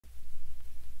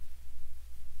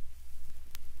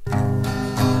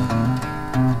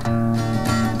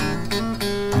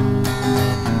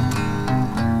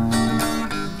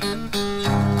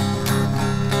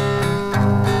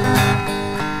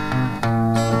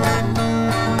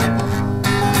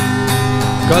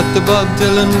Got the Bob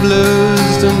Dylan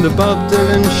blues and the Bob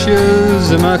Dylan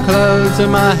shoes, and my clothes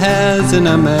and my hair's in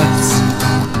a mess.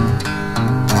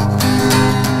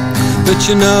 But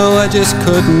you know I just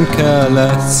couldn't care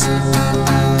less.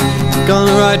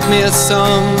 Gonna write me a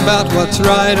song about what's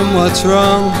right and what's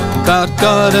wrong, about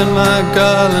God and my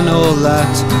girl and all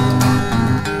that.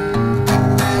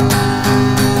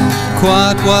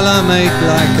 Quiet while I make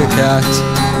like a cat,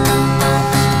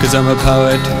 'cause I'm a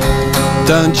poet,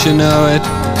 don't you know it?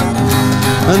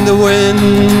 And the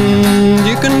wind,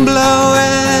 you can blow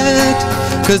it,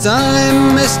 'cause I'm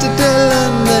Mr.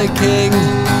 Dylan the King.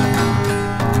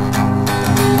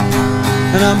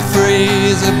 And I'm free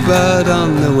as a bird on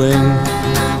the wing.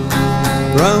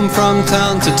 Roam from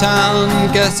town to town,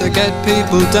 guess I get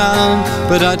people down,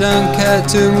 but I don't care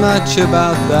too much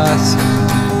about that,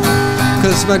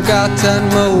 'cause my gut and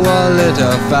my wallet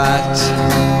are fat.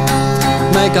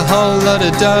 Make a whole lot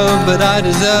of dough, but I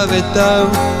deserve it though.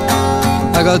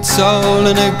 I got soul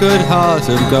and a good heart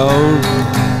of gold.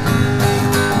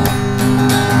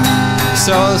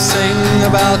 So I'll sing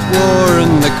about war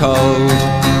and the cold,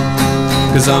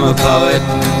 'cause I'm a poet,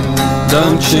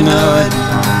 don't you know it?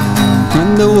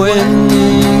 And the wind,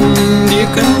 you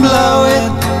can blow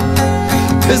it,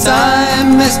 'cause I'm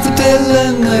Mr.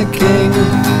 Dylan the King.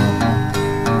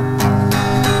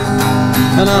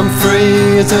 And I'm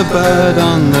free as a bird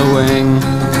on the wing.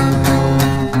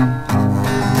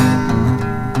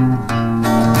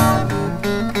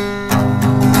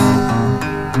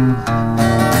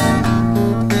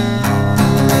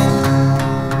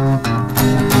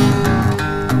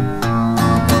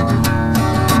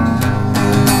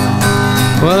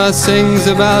 Well, I sings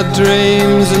about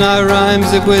dreams and I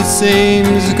rhymes it with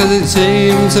seams, 'cause it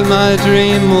seems that my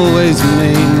dream always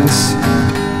means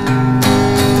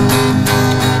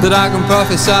that I can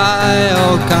prophesy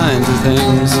all kinds of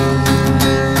things.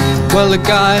 Well, the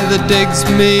guy that digs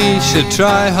me should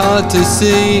try hard to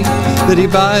see that he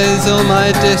buys all my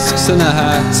discs and a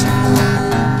hat.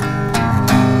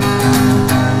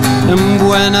 And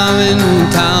when I'm in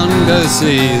town, go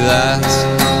see that,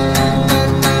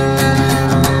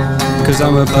 'cause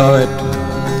I'm a poet,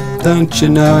 don't you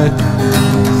know it?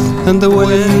 And the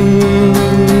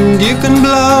wind, you can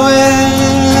blow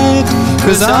it,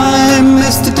 'cause I'm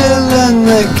Mr. Dylan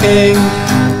the King.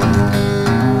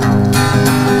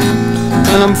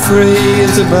 And I'm free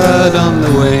as a bird on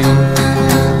the wing.